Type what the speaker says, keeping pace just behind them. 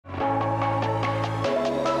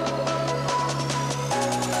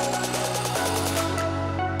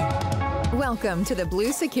Welcome to the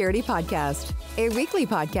Blue Security Podcast, a weekly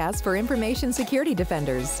podcast for information security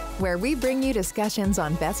defenders, where we bring you discussions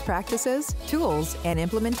on best practices, tools, and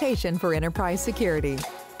implementation for enterprise security.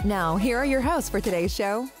 Now, here are your hosts for today's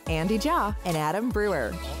show, Andy Jha and Adam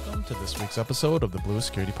Brewer. Welcome to this week's episode of the Blue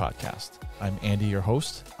Security Podcast. I'm Andy, your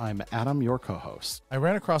host. I'm Adam, your co-host. I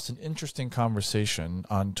ran across an interesting conversation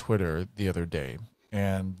on Twitter the other day,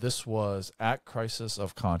 and this was at Crisis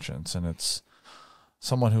of Conscience, and it's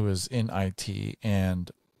someone who is in IT, and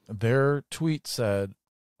their tweet said,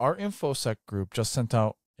 our InfoSec group just sent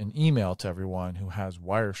out an email to everyone who has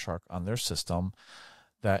Wireshark on their system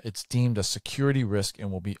that it's deemed a security risk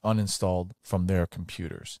and will be uninstalled from their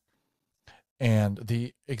computers. And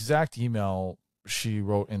the exact email she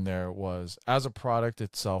wrote in there was, as a product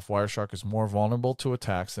itself, Wireshark is more vulnerable to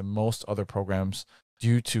attacks than most other programs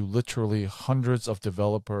due to literally hundreds of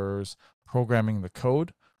developers programming the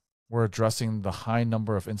code. We're addressing the high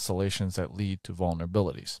number of installations that lead to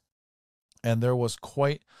vulnerabilities. And there was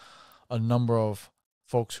quite a number of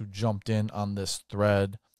folks who jumped in on this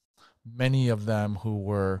thread, many of them who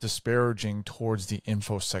were disparaging towards the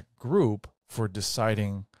InfoSec group for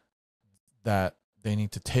deciding that they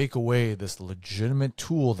need to take away this legitimate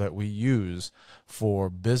tool that we use for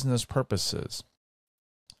business purposes.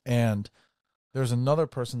 And there's another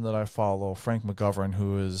person that I follow, Frank McGovern,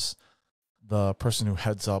 who is the person who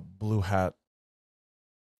heads up Blue Hat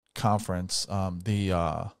Conference,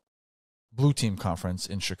 the Blue Team Conference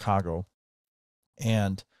in Chicago.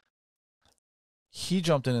 And he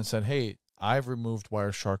jumped in and said, hey, I've removed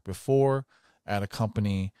Wireshark before at a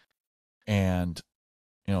company, and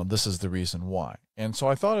this is the reason why. And so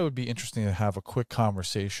I thought it would be interesting to have a quick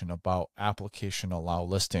conversation about application allow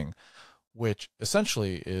listing, which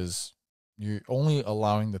essentially is you're only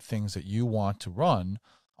allowing the things that you want to run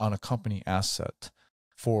on a company asset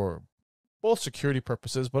for both security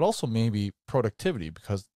purposes, but also maybe productivity,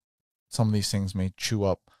 because some of these things may chew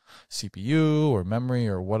up CPU or memory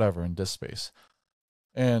or whatever in disk space.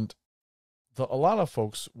 And a lot of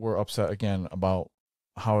folks were upset again about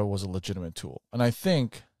how it was a legitimate tool. And I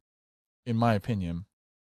think, in my opinion,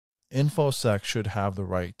 InfoSec should have the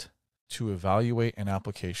right to evaluate an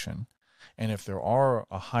application. And if there are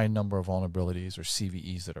a high number of vulnerabilities or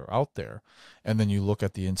CVEs that are out there, and then you look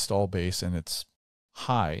at the install base and it's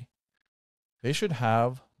high, they should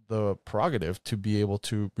have the prerogative to be able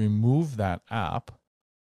to remove that app,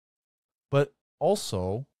 but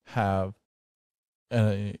also have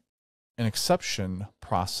an exception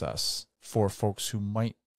process for folks who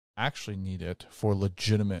might actually need it for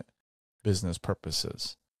legitimate business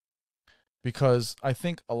purposes. Because I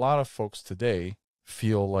think a lot of folks today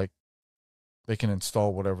feel like they can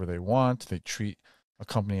install whatever they want. They treat a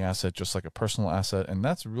company asset just like a personal asset, and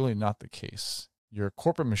that's really not the case. Your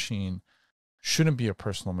corporate machine shouldn't be a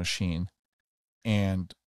personal machine,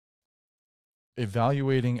 and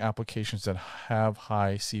evaluating applications that have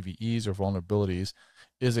high CVEs or vulnerabilities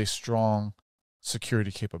is a strong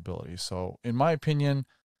security capability. So in my opinion,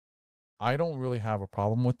 I don't really have a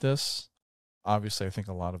problem with this. Obviously, I think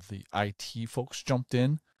a lot of the IT folks jumped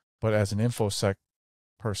in, but as an InfoSec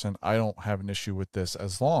person, I don't have an issue with this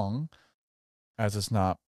as long as it's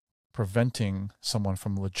not preventing someone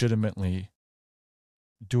from legitimately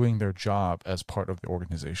doing their job as part of the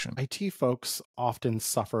organization. IT folks often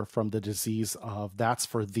suffer from the disease of that's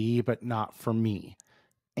for thee, but not for me.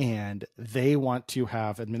 And they want to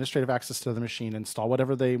have administrative access to the machine, install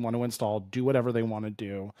whatever they want to install, do whatever they want to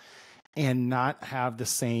do, and not have the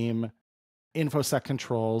same InfoSec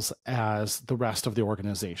controls as the rest of the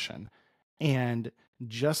organization. And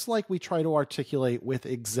just like we try to articulate with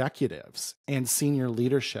executives and senior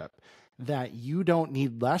leadership that you don't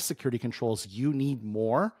need less security controls, you need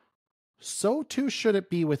more, so too should it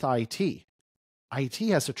be with IT. IT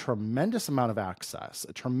has a tremendous amount of access,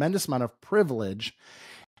 a tremendous amount of privilege,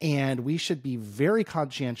 and we should be very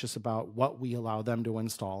conscientious about what we allow them to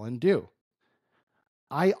install and do.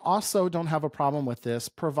 I also don't have a problem with this,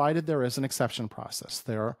 provided there is an exception process.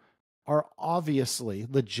 There are obviously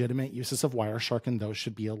legitimate uses of Wireshark, and those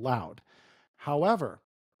should be allowed. However,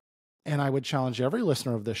 and I would challenge every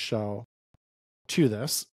listener of this show to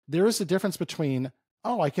this, there is a difference between,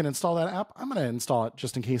 oh, I can install that app, I'm going to install it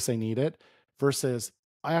just in case I need it, versus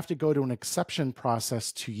I have to go to an exception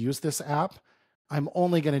process to use this app. I'm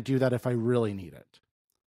only going to do that if I really need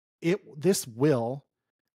it. This will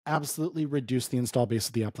absolutely reduce the install base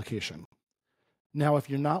of the application. Now, if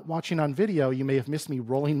you're not watching on video, you may have missed me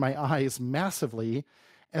rolling my eyes massively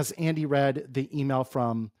as Andy read the email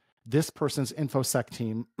from this person's InfoSec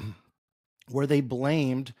team where they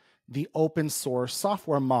blamed the open source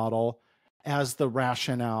software model as the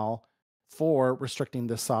rationale for restricting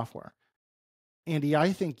this software. Andy,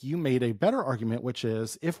 I think you made a better argument, which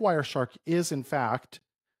is if Wireshark is in fact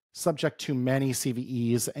subject to many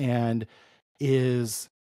CVEs and is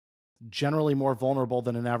generally more vulnerable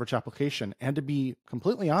than an average application. And to be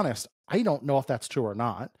completely honest, I don't know if that's true or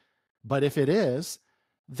not. But if it is,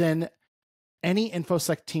 then any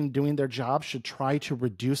InfoSec team doing their job should try to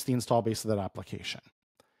reduce the install base of that application.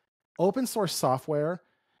 Open source software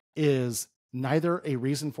is neither a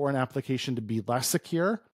reason for an application to be less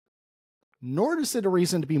secure, nor is it a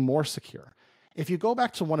reason to be more secure. If you go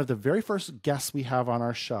back to one of the very first guests we have on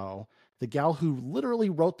our show, the gal who literally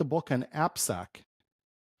wrote the book on AppSec,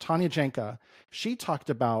 Tanya Janka, she talked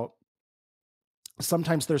about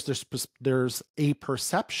sometimes there's a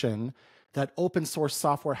perception that open source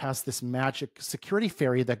software has this magic security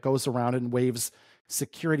fairy that goes around and waves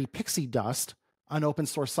security pixie dust on open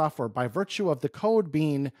source software. By virtue of the code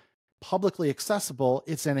being publicly accessible,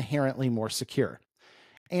 it's inherently more secure.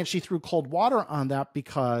 And she threw cold water on that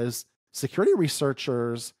because security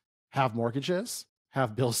researchers have mortgages,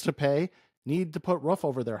 have bills to pay, need to put roof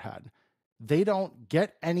over their head. They don't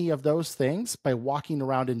get any of those things by walking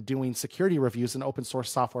around and doing security reviews in open source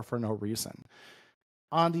software for no reason.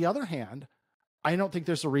 On the other hand, I don't think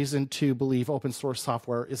there's a reason to believe open source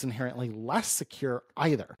software is inherently less secure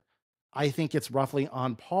either. I think it's roughly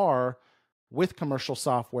on par with commercial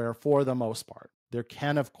software for the most part. There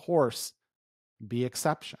can, of course, be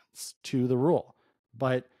exceptions to the rule,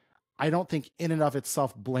 but I don't think in and of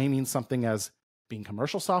itself blaming something as being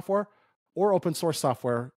commercial software or open source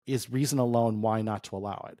software is reason alone why not to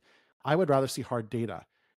allow it. I would rather see hard data.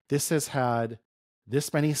 This has had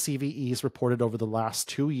this many CVEs reported over the last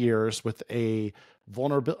 2 years with a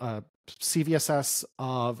vulnerability CVSS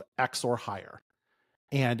of X or higher.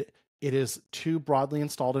 And it is too broadly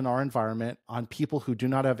installed in our environment on people who do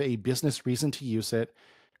not have a business reason to use it.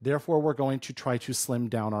 Therefore, we're going to try to slim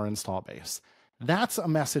down our install base. That's a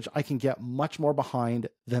message I can get much more behind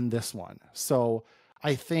than this one. So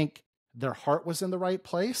I think their heart was in the right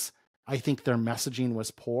place. I think their messaging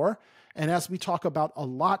was poor. And as we talk about a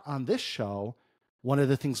lot on this show, one of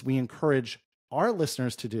the things we encourage our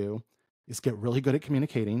listeners to do is get really good at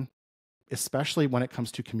communicating, especially when it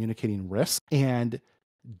comes to communicating risk, and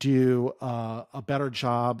do a better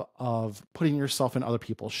job of putting yourself in other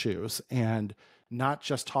people's shoes and not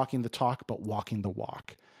just talking the talk, but walking the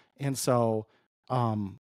walk. And so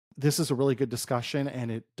this is a really good discussion,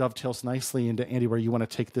 and it dovetails nicely into, Andy, where you want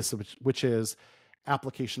to take this, which is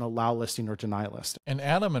application allow listing or deny list. And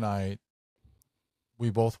Adam and I,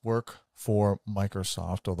 we both work for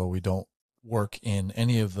Microsoft, although we don't work in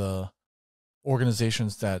any of the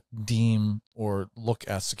organizations that deem or look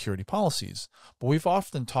at security policies. But we've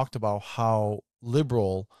often talked about how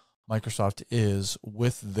liberal Microsoft is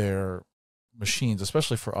with their machines,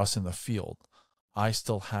 especially for us in the field. I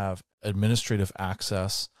still have administrative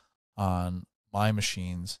access on my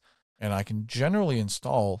machines, and I can generally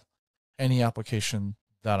install any application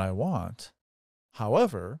that I want.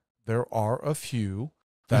 However, there are a few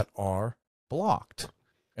that are blocked.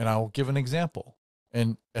 And I will give an example.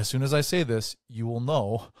 And as soon as I say this, you will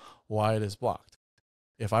know why it is blocked.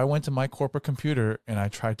 If I went to my corporate computer and I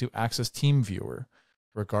tried to access TeamViewer,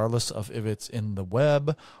 regardless of if it's in the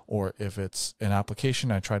web or if it's an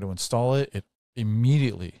application, I try to install it, it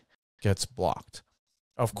immediately gets blocked.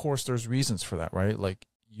 Of course, there's reasons for that, right? Like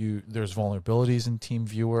there's vulnerabilities in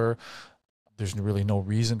TeamViewer. There's really no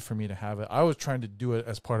reason for me to have it. I was trying to do it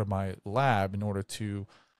as part of my lab in order to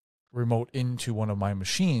remote into one of my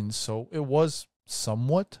machines. So it was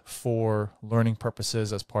somewhat for learning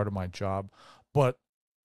purposes as part of my job. But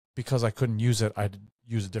because I couldn't use it, I'd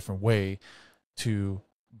use a different way to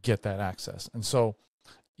get that access. And so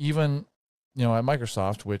even, at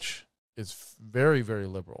Microsoft, which is very, very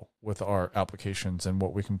liberal with our applications and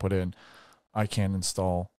what we can put in, I can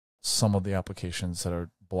install some of the applications that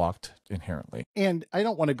are blocked inherently. And I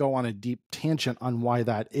don't want to go on a deep tangent on why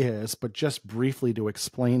that is, but just briefly to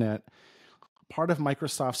explain it, part of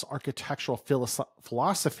Microsoft's architectural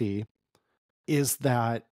philosophy is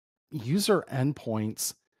that user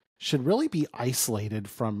endpoints should really be isolated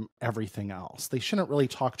from everything else. They shouldn't really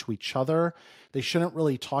talk to each other. They shouldn't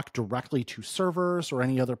really talk directly to servers or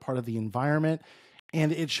any other part of the environment.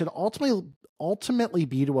 And it should ultimately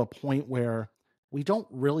be to a point where we don't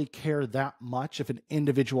really care that much if an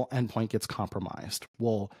individual endpoint gets compromised.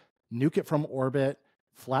 We'll nuke it from orbit,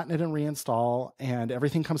 flatten it and reinstall, and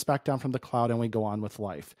everything comes back down from the cloud and we go on with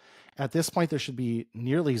life. At this point, there should be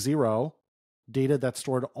nearly zero data that's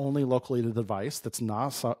stored only locally to the device that's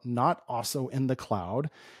not also in the cloud.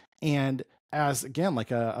 And as, again,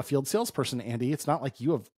 like a field salesperson, Andy, it's not like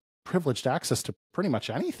you have privileged access to pretty much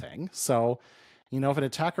anything. So If an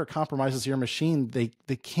attacker compromises your machine,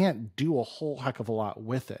 they can't do a whole heck of a lot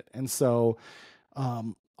with it. And so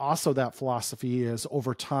also that philosophy is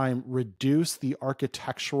over time, reduce the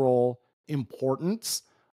architectural importance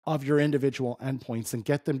of your individual endpoints and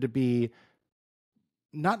get them to be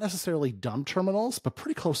not necessarily dumb terminals, but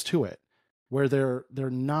pretty close to it, where they're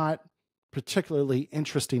not particularly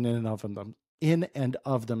interesting in and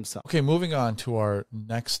of themselves. Okay, moving on to our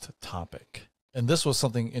next topic. And this was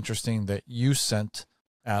something interesting that you sent,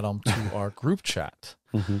 Adam, to our group chat.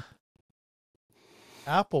 Mm-hmm.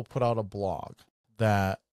 Apple put out a blog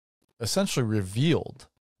that essentially revealed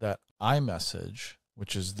that iMessage,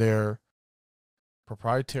 which is their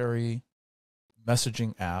proprietary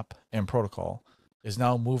messaging app and protocol, is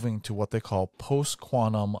now moving to what they call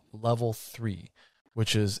post-quantum level 3,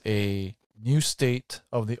 which is a new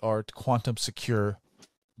state-of-the-art quantum secure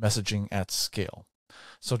messaging at scale.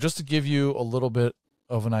 So just to give you a little bit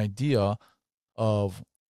of an idea of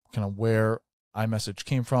kind of where iMessage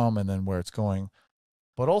came from and then where it's going,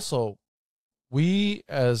 but also we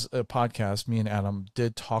as a podcast, me and Adam,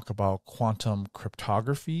 did talk about quantum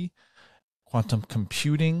cryptography, quantum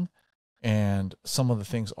computing, and some of the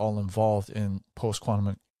things all involved in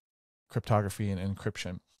post-quantum cryptography and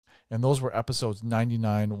encryption. And those were episodes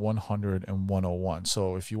 99, 100, and 101.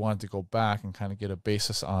 So if you wanted to go back and kind of get a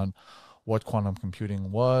basis on what quantum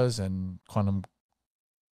computing was and quantum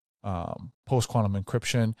post-quantum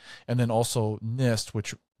encryption, and then also NIST,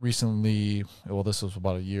 which recently, well, this was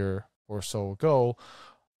about a year or so ago,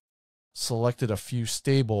 selected a few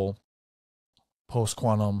stable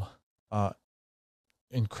post-quantum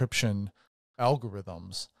encryption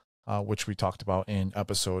algorithms, which we talked about in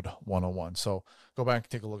episode 101. So go back and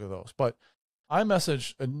take a look at those. But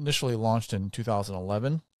iMessage initially launched in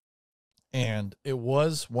 2011, and it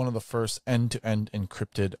was one of the first end-to-end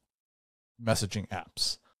encrypted messaging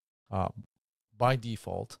apps by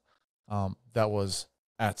default that was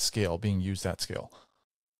at scale, being used at scale.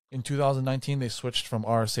 In 2019, they switched from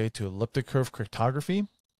RSA to elliptic curve cryptography,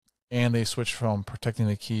 and they switched from protecting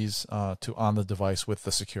the keys to on the device with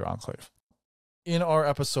the secure enclave. In our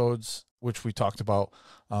episodes, which we talked about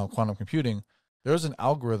quantum computing, there's an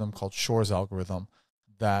algorithm called Shor's algorithm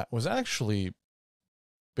that was actually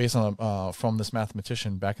based on from this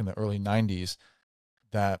mathematician back in the early 90s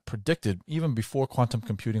that predicted, even before quantum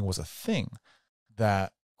computing was a thing,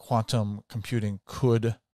 that quantum computing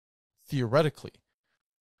could theoretically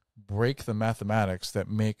break the mathematics that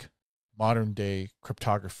make modern day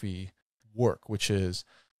cryptography work, which is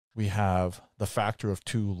we have the factor of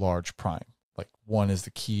 2 large prime. Like one is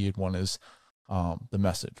the key and one is the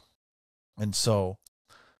message. And so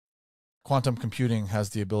quantum computing has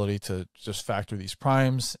the ability to just factor these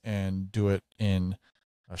primes and do it in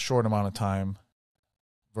a short amount of time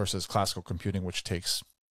versus classical computing, which takes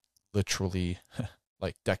literally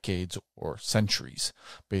like decades or centuries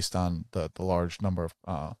based on the large number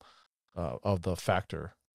of the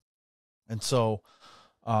factor. And so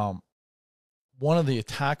one of the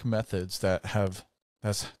attack methods that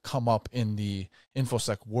has come up in the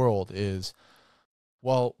InfoSec world is,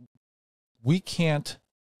 well, we can't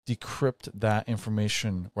decrypt that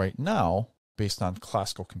information right now based on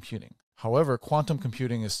classical computing. However, quantum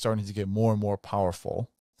computing is starting to get more and more powerful,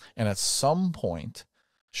 and at some point,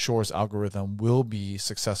 Shor's algorithm will be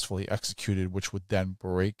successfully executed, which would then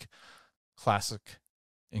break classic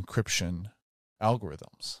encryption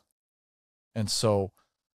algorithms. And so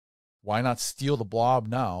why not steal the blob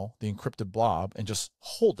now, the encrypted blob, and just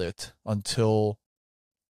hold it until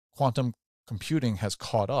quantum computing has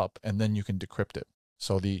caught up, and then you can decrypt it.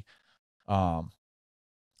 So the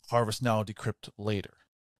harvest now, decrypt later.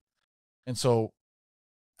 And so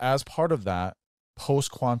as part of that,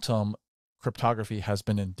 post-quantum cryptography has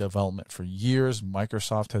been in development for years.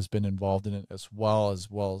 Microsoft has been involved in it as well as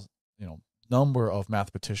number of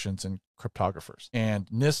mathematicians and cryptographers. And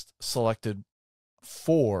NIST selected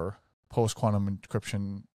 4 post-quantum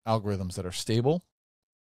encryption algorithms that are stable.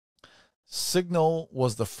 Signal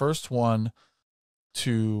was the first one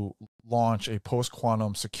to launch a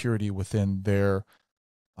post-quantum security within their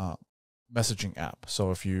messaging app.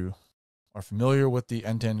 So if you are familiar with the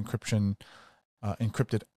end-to-end encryption,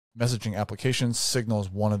 encrypted messaging applications, Signal is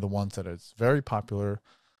one of the ones that is very popular,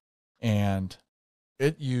 and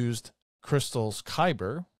it used Crystal's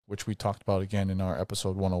Kyber, which we talked about again in our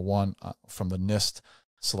episode 101 from the NIST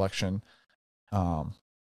selection.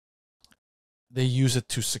 They use it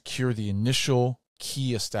to secure the initial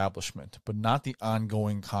key establishment, but not the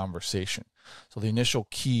ongoing conversation. So the initial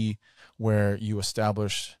key where you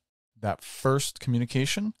establish that first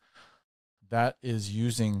communication, that is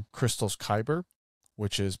using Crystal's Kyber,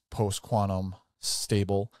 which is post-quantum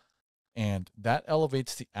stable. And that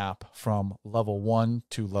elevates the app from level 1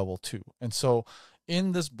 to level 2. And so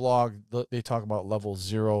in this blog, they talk about level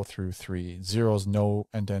 0 through 3. 0 is no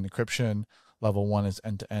end-to-end encryption. Level 1 is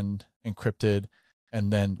end-to-end encrypted.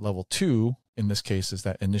 And then level 2, in this case, is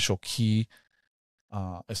that initial key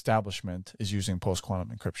establishment is using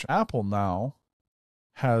post-quantum encryption. Apple now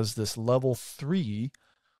has this level 3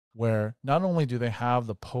 where not only do they have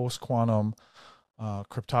the post-quantum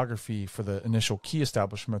cryptography for the initial key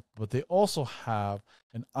establishment, but they also have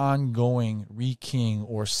an ongoing rekeying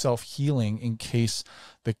or self-healing in case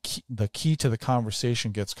the key to the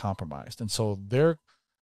conversation gets compromised. And so they're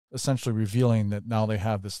essentially revealing that now they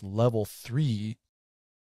have this level 3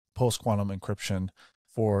 post-quantum encryption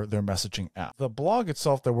for their messaging app. The blog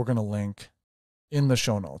itself that we're going to link in the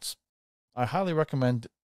show notes, I highly recommend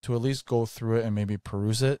to at least go through it and maybe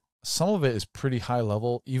peruse it. Some of it is pretty high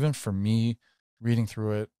level, even for me reading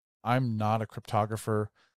through it. I'm not a cryptographer.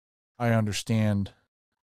 I understand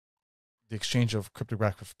the exchange of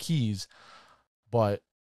cryptographic keys, but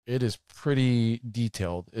it is pretty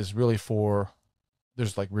detailed. It's really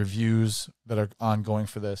there's like reviews that are ongoing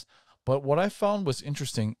for this. But what I found was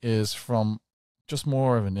interesting is from just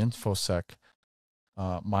more of an InfoSec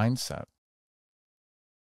mindset,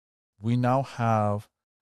 we now have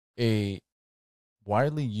a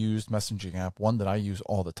widely used messaging app, one that I use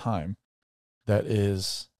all the time, that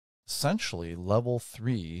is essentially level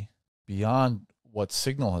 3 beyond what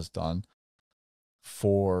Signal has done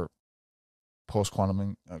for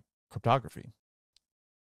post-quantum cryptography,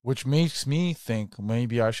 which makes me think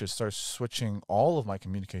maybe I should start switching all of my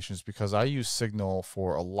communications, because I use Signal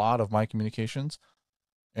for a lot of my communications,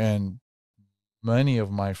 and many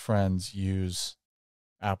of my friends use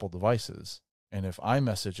Apple devices. And if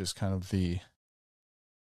iMessage is kind of the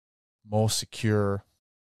most secure,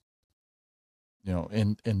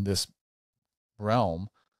 in this realm,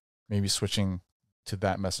 maybe switching to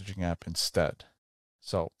that messaging app instead.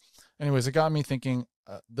 So anyways, it got me thinking,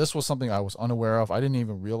 this was something I was unaware of. I didn't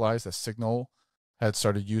even realize that Signal had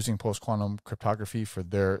started using post-quantum cryptography for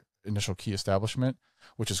their initial key establishment,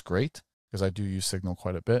 which is great because I do use Signal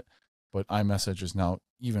quite a bit, but iMessage is now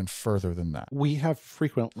even further than that. We have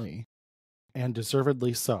frequently, and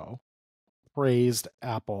deservedly so, praised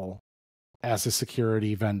Apple as a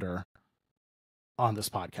security vendor on this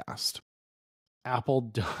podcast. Apple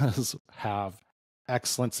does have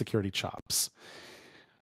excellent security chops,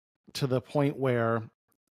 to the point where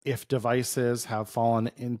if devices have fallen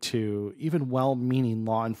into even well-meaning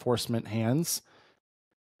law enforcement hands,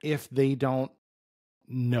 if they don't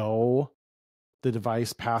know the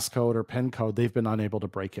device passcode or PIN code, they've been unable to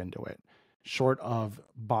break into it. Short of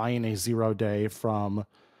buying a 0-day from,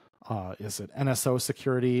 is it NSO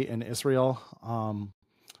Security in Israel,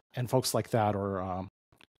 and folks like that, or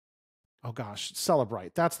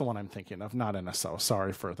Celebrite. That's the one I'm thinking of, not NSO.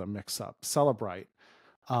 Sorry for the mix-up. Celebrite.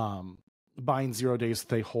 Buying 0 days that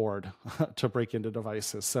they hoard to break into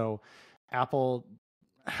devices. So Apple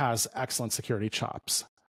has excellent security chops.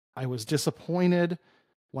 I was disappointed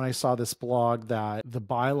when I saw this blog that the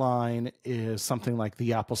byline is something like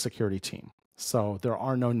the Apple security team. So there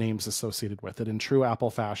are no names associated with it in true Apple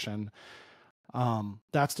fashion.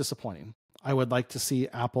 That's disappointing. I would like to see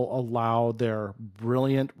Apple allow their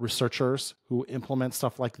brilliant researchers who implement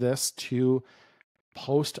stuff like this to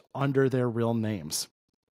post under their real names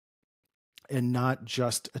and not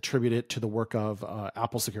just attribute it to the work of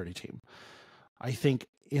Apple security team. I think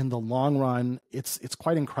in the long run, it's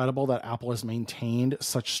quite incredible that Apple has maintained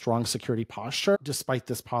such strong security posture despite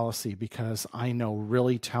this policy, because I know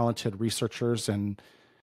really talented researchers and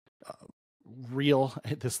real,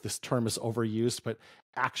 this term is overused, but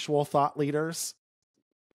actual thought leaders,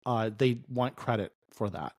 they want credit for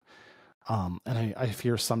that. And I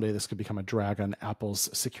fear someday this could become a drag on Apple's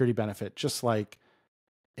security benefit, just like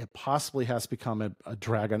it possibly has become a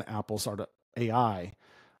drag on Apple's AI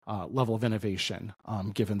level of innovation,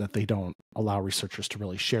 given that they don't allow researchers to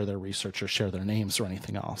really share their research or share their names or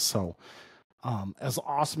anything else. So as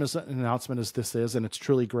awesome as an announcement as this is, and it's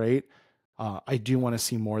truly great, I do want to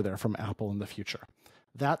see more there from Apple in the future.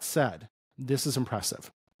 That said, this is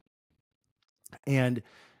impressive. And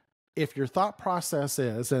if your thought process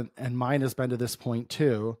is, and mine has been to this point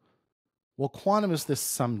too, well, quantum is this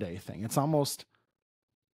someday thing. It's almost,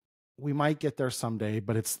 we might get there someday,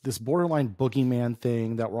 but it's this borderline boogeyman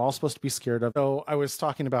thing that we're all supposed to be scared of. So I was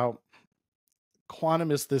talking about quantum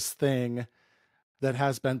is this thing that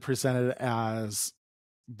has been presented as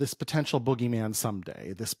this potential boogeyman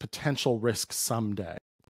someday, this potential risk someday.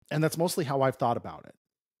 And that's mostly how I've thought about it.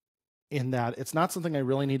 in that it's not something I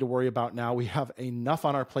really need to worry about now. We have enough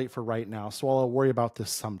on our plate for right now, so I'll worry about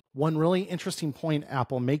this some. One really interesting point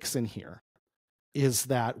Apple makes in here is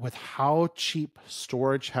that with how cheap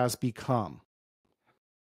storage has become,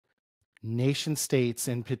 nation states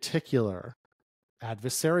in particular,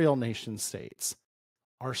 adversarial nation states,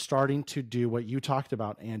 are starting to do what you talked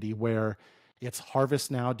about, Andy, where it's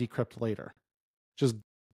harvest now, decrypt later. Just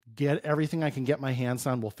get everything I can get my hands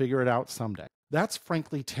on. We'll figure it out someday. That's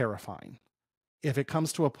frankly terrifying. If it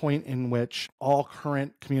comes to a point in which all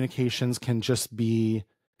current communications can just be,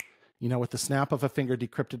 with the snap of a finger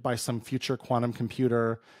decrypted by some future quantum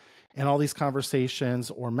computer, and all these conversations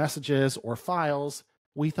or messages or files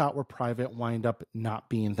we thought were private wind up not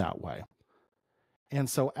being that way. And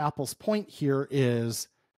so Apple's point here is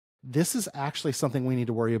this is actually something we need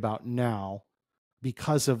to worry about now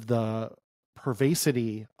because of the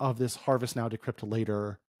pervasivity of this harvest now, decrypt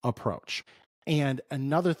later approach. And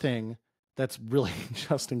another thing that's really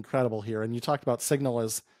just incredible here, and you talked about Signal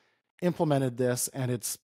has implemented this, and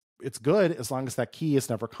it's good as long as that key is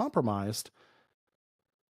never compromised.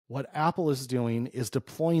 What Apple is doing is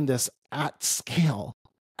deploying this at scale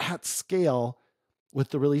with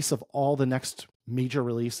the release of all the next minor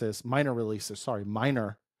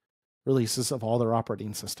releases of all their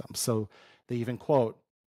operating systems. So they even quote,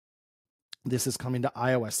 this is coming to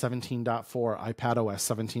iOS 17.4,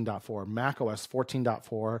 iPadOS 17.4, macOS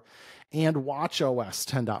 14.4, and watchOS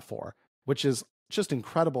 10.4, which is just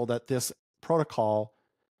incredible that this protocol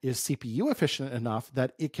is CPU efficient enough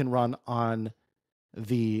that it can run on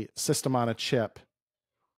the system on a chip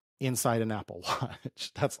inside an Apple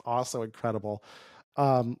Watch. That's also incredible.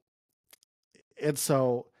 And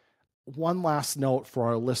so one last note for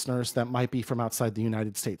our listeners that might be from outside the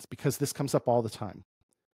United States, because this comes up all the time.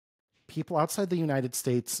 People outside the United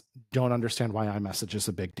States don't understand why iMessage is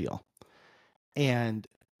a big deal. And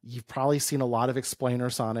you've probably seen a lot of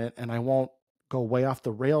explainers on it, and I won't go way off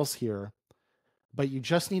the rails here, but you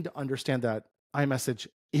just need to understand that iMessage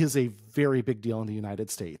is a very big deal in the United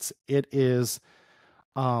States. It is,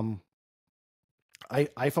 iPhone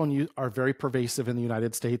are very pervasive in the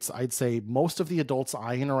United States. I'd say most of the adults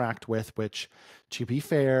I interact with, which to be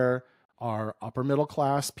fair, are upper middle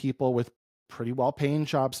class people with pretty well paying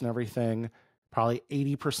jobs and everything, probably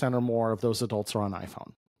 80% or more of those adults are on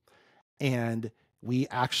iPhone. And we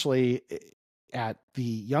actually, at the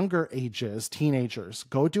younger ages, teenagers,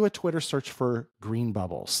 go do a Twitter search for green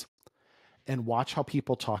bubbles and watch how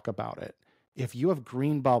people talk about it. If you have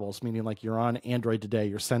green bubbles, meaning like you're on Android today,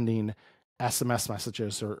 you're sending SMS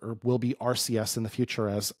messages or will be RCS in the future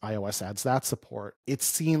as iOS adds that support, it's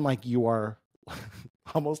seen like you are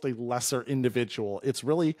almost a lesser individual. It's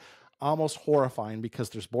really almost horrifying because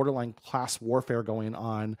there's borderline class warfare going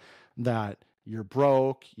on, that you're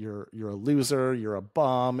broke, you're a loser, you're a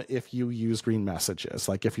bum if you use green messages,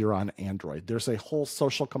 like if you're on Android. There's a whole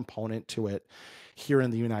social component to it here in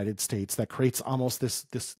the United States that creates almost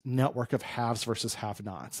this network of haves versus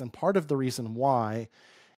have-nots. And part of the reason why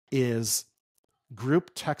is group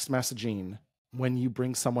text messaging, when you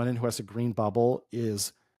bring someone in who has a green bubble,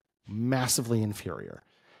 is massively inferior.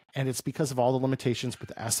 And it's because of all the limitations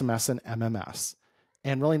with SMS and MMS.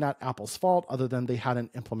 And really not Apple's fault, other than they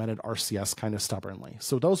hadn't implemented RCS kind of stubbornly.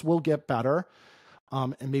 So those will get better,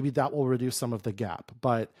 and maybe that will reduce some of the gap.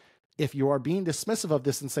 But if you are being dismissive of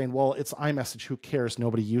this and saying, well, it's iMessage, who cares?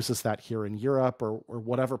 Nobody uses that here in Europe or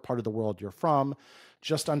whatever part of the world you're from,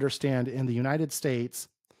 just understand in the United States,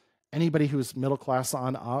 anybody who's middle class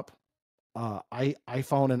on up,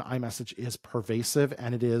 iPhone and iMessage is pervasive,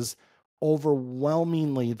 and it is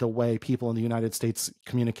overwhelmingly the way people in the United States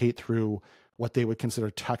communicate through what they would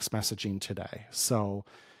consider text messaging today. So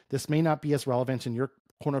this may not be as relevant in your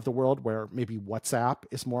corner of the world where maybe WhatsApp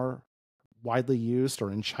is more widely used,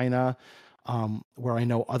 or in China, where I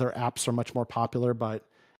know other apps are much more popular, but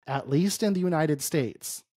at least in the United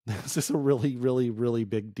States, this is a really, really, really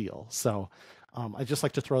big deal. So I just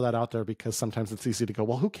like to throw that out there because sometimes it's easy to go,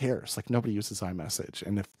 well, who cares? Like, nobody uses iMessage.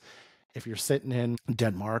 And if you're sitting in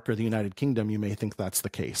Denmark or the United Kingdom, you may think that's the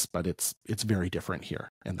case, but it's very different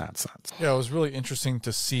here in that sense. Yeah, it was really interesting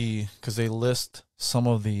to see because they list some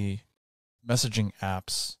of the messaging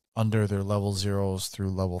apps under their level 0s through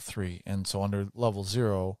level 3. And so under level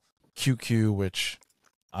 0, QQ, which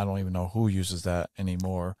I don't even know who uses that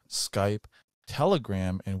anymore, Skype,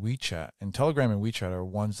 Telegram, and WeChat. And Telegram and WeChat are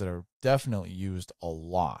ones that are definitely used a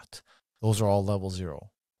lot. Those are all level 0.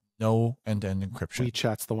 No end-to-end encryption.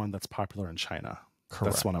 WeChat's the one that's popular in China.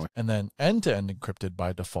 Correct. That's one and then end-to-end encrypted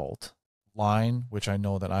by default. Line, which I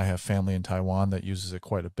know that I have family in Taiwan that uses it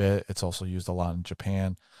quite a bit. It's also used a lot in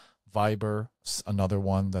Japan. Viber, another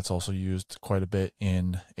one that's also used quite a bit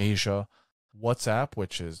in Asia. WhatsApp,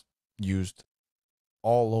 which is used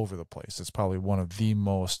all over the place. It's probably one of the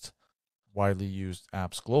most widely used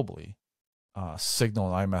apps globally.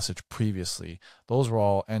 Signal and iMessage previously, those were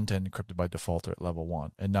all end-to-end encrypted by default at level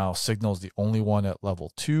 1. And now Signal is the only one at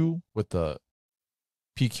level 2 with the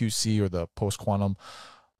PQC, or the post-quantum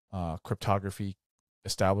cryptography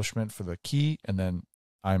establishment for the key. And then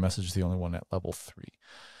iMessage is the only one at level 3.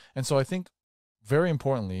 And so I think, very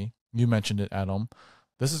importantly, you mentioned it, Adam,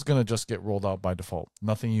 this is going to just get rolled out by default.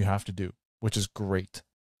 Nothing you have to do, which is great.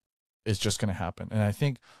 It's just going to happen. And I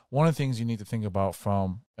think one of the things you need to think about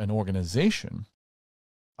from an organization,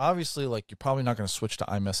 obviously, like, you're probably not going to switch to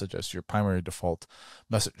iMessage as your primary default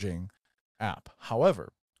messaging app.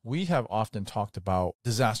 However, we have often talked about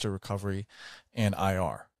disaster recovery and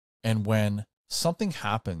IR. And when something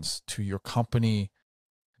happens to your company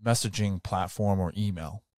messaging platform or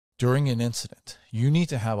email during an incident, you need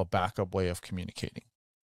to have a backup way of communicating.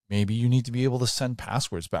 Maybe you need to be able to send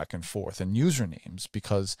passwords back and forth and usernames,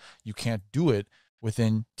 because you can't do it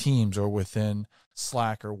within Teams or within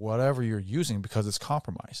Slack or whatever you're using because it's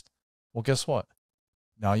compromised. Well, guess what?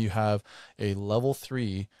 Now you have a level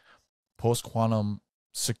 3 post-quantum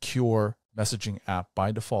secure messaging app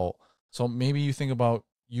by default. So maybe you think about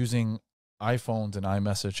using iPhones and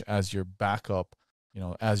iMessage as your backup,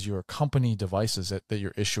 as your company devices that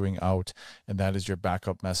you're issuing out, and that is your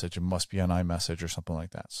backup message. It must be on iMessage or something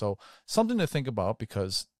like that. So something to think about,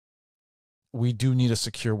 because we do need a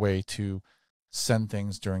secure way to send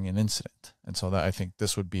things during an incident. And so that, I think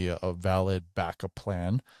this would be a valid backup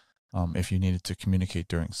plan if you needed to communicate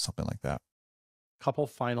during something like that. Couple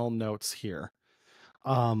final notes here.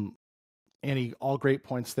 Annie, all great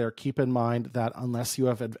points there. Keep in mind that unless you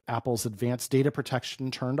have Apple's advanced data protection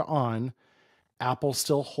turned on, Apple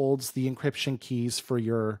still holds the encryption keys for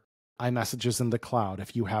your iMessages in the cloud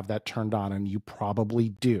if you have that turned on, and you probably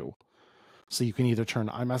do. So you can either turn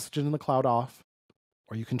iMessage in the cloud off,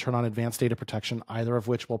 or you can turn on advanced data protection, either of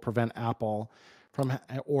which will prevent Apple from,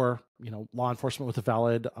 or law enforcement with a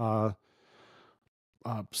valid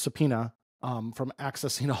subpoena from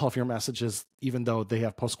accessing all of your messages, even though they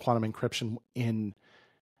have post-quantum encryption in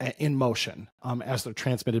motion as they're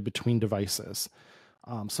transmitted between devices.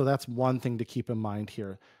 So that's one thing to keep in mind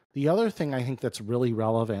here. The other thing I think that's really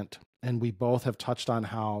relevant, and we both have touched on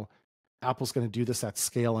how Apple's going to do this at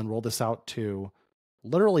scale and roll this out to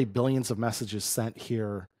literally billions of messages sent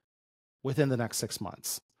here within the next 6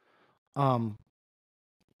 months.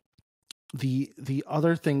 The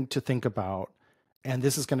other thing to think about, and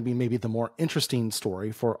this is going to be maybe the more interesting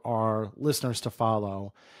story for our listeners to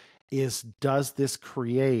follow, is does this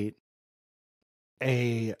create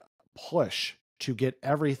a push to get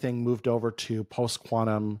everything moved over to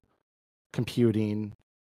post-quantum computing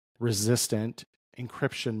resistant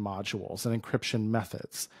encryption modules and encryption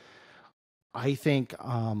methods? I think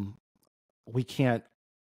we can't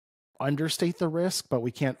understate the risk, but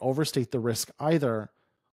we can't overstate the risk either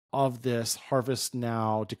of this harvest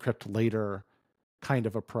now, decrypt later kind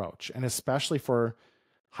of approach. And especially for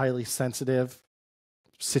highly sensitive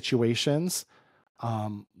situations,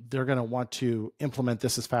 they're going to want to implement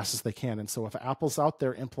this as fast as they can. And so if Apple's out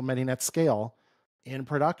there implementing at scale in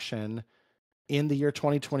production in the year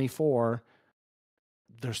 2024,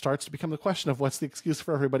 there starts to become the question of what's the excuse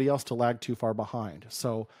for everybody else to lag too far behind.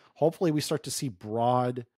 So hopefully we start to see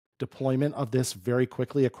broad deployment of this very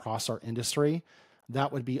quickly across our industry.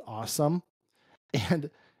 That would be awesome.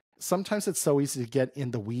 And sometimes it's so easy to get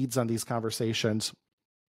in the weeds on these conversations.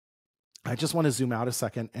 I just want to zoom out a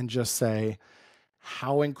second and just say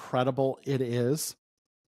how incredible it is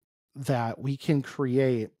that we can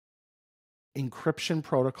create encryption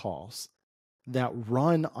protocols that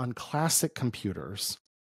run on classic computers,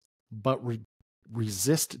 but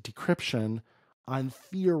resist decryption on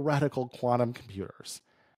theoretical quantum computers.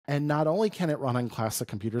 And not only can it run on classic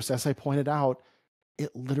computers, as I pointed out,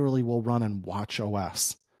 it literally will run on Watch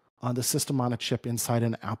OS, on the system on a chip inside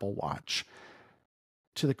an Apple Watch.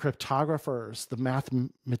 To the cryptographers, the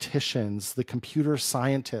mathematicians, the computer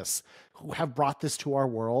scientists who have brought this to our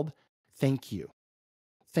world, thank you.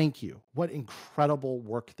 Thank you. What incredible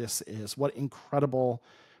work this is. What incredible,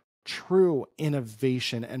 true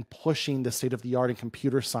innovation and pushing the state of the art in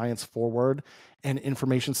computer science forward and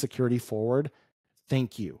information security forward.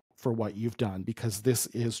 Thank you for what you've done, because this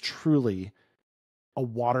is truly a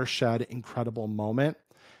watershed, incredible moment.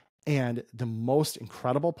 And the most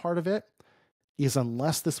incredible part of it is,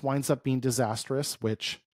 unless this winds up being disastrous,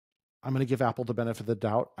 which I'm going to give Apple the benefit of the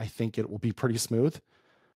doubt, I think it will be pretty smooth.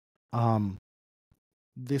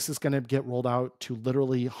 This is going to get rolled out to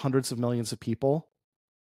literally hundreds of millions of people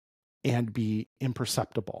and be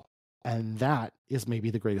imperceptible. And that is maybe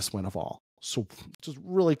the greatest win of all. So just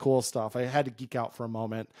really cool stuff. I had to geek out for a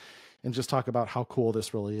moment and just talk about how cool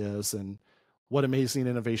this really is and what amazing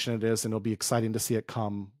innovation it is. And it'll be exciting to see it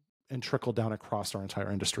come and trickle down across our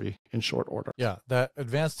entire industry in short order. Yeah, that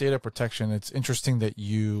advanced data protection, it's interesting that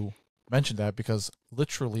you mentioned that, because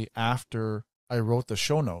literally after I wrote the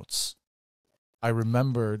show notes, I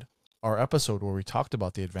remembered our episode where we talked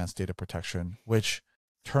about the advanced data protection, which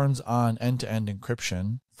turns on end-to-end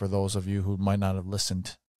encryption. For those of you who might not have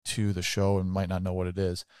listened to the show and might not know what it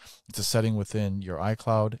is, it's a setting within your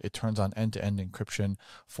iCloud. It turns on end-to-end encryption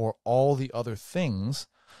for all the other things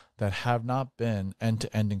that have not been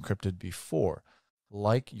end-to-end encrypted before,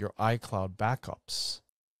 like your iCloud backups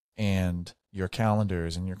and your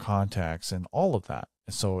calendars and your contacts and all of that.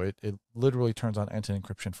 So it literally turns on end-to-end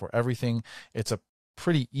encryption for everything. It's a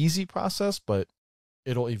pretty easy process, but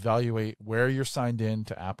it'll evaluate where you're signed in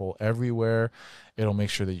to Apple everywhere. It'll make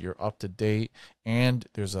sure that you're up to date. And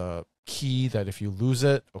there's a key that if you lose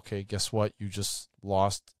it, okay, guess what? You just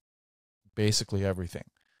lost basically everything.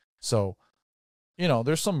 So, you know,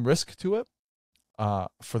 there's some risk to it.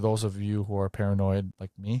 For those of you who are paranoid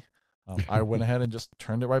like me, I went ahead and just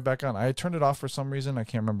turned it right back on. I turned it off for some reason. I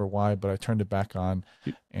can't remember why, but I turned it back on.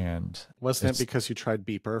 And wasn't it because you tried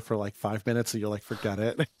Beeper for like 5 minutes and you're like, forget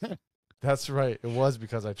it? That's right. It was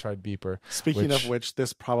because I tried Beeper. Speaking of which,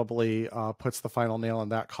 this probably puts the final nail in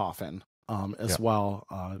that coffin as well,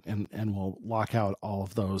 and will lock out all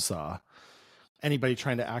of those anybody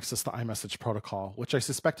trying to access the iMessage protocol, which I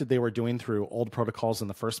suspected they were doing through old protocols in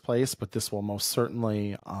the first place, but this will most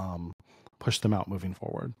certainly push them out moving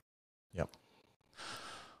forward. Yep.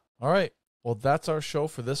 All right. Well, that's our show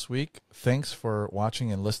for this week. Thanks for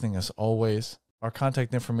watching and listening as always. Our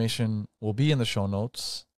contact information will be in the show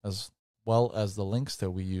notes, as well as the links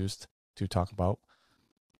that we used to talk about.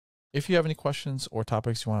 If you have any questions or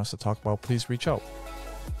topics you want us to talk about, please reach out.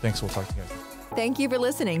 Thanks. We'll talk to you guys. Thank you for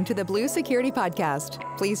listening to the Blue Security Podcast.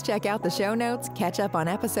 Please check out the show notes, catch up on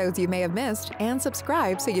episodes you may have missed, and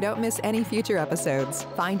subscribe so you don't miss any future episodes.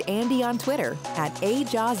 Find Andy on Twitter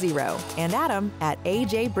 @AJaw0 and Adam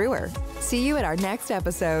 @AJBrewer. See you at our next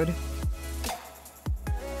episode.